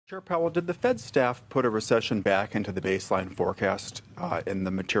Chair Powell, did the Fed staff put a recession back into the baseline forecast in the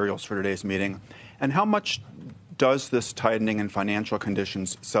materials for today's meeting? And how much does this tightening in financial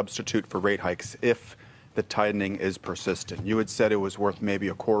conditions substitute for rate hikes if the tightening is persistent? You had said it was worth maybe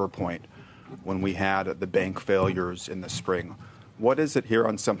a quarter point when we had the bank failures in the spring. What is it here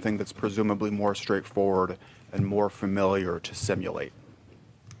on something that's presumably more straightforward and more familiar to simulate?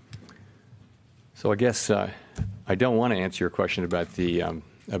 So I guess I don't want to answer your question about the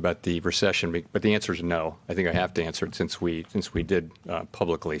recession, but the answer is no. I think I have to answer it since we did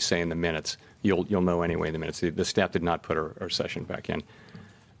publicly say in the minutes. You'll know anyway in the minutes. The staff did not put a recession back in.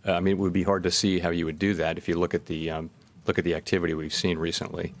 I mean, it would be hard to see how you would do that if you look at the activity we've seen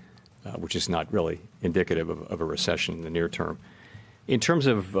recently, which is not really indicative of a recession in the near term. In terms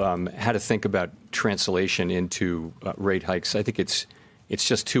of how to think about translation into rate hikes, I think it's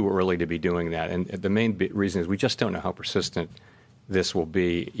just too early to be doing that. And the main reason is we just don't know how persistent this will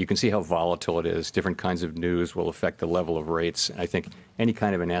be. You can see how volatile it is. Different kinds of news will affect the level of rates. I think any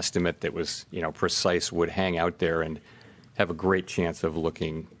kind of an estimate that was, precise would hang out there and have a great chance of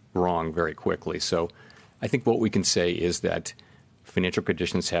looking wrong very quickly. So I think what we can say is that financial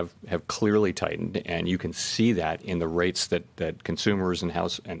conditions have clearly tightened, and you can see that in the rates that consumers and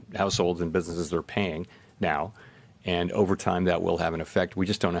households and businesses are paying now. And over time, that will have an effect. We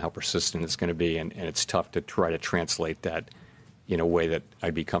just don't know how persistent it's going to be, and it's tough to try to translate that in a way that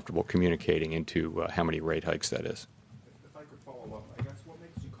I'd be comfortable communicating into how many rate hikes that is. If I could follow up, I guess what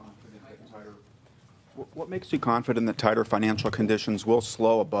makes you confident that tighter financial conditions will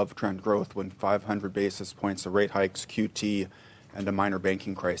slow above trend growth when 500 basis points of rate hikes, QT, and a minor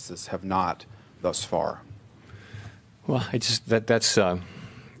banking crisis have not thus far? Well, that's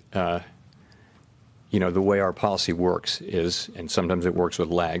the way our policy works is, and sometimes it works with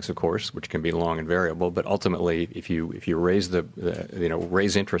lags, of course, which can be long and variable. But ultimately, if you raise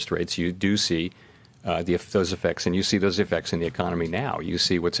raise interest rates, you do see those effects, and you see those effects in the economy now. You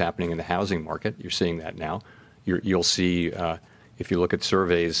see what's happening in the housing market. You're seeing that now. You'll see if you look at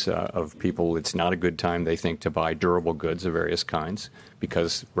surveys of people, it's not a good time, they think, to buy durable goods of various kinds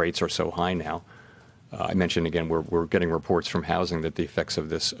because rates are so high now. I mentioned again, we're getting reports from housing that the effects of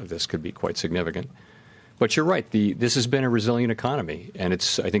this could be quite significant. But you're right. This has been a resilient economy, and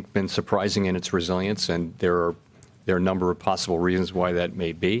it's, I think, been surprising in its resilience. And there are a number of possible reasons why that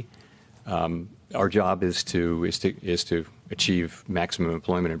may be. Our job is to achieve maximum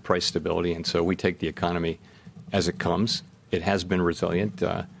employment and price stability, and so we take the economy as it comes. It has been resilient,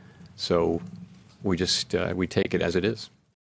 so we take it as it is.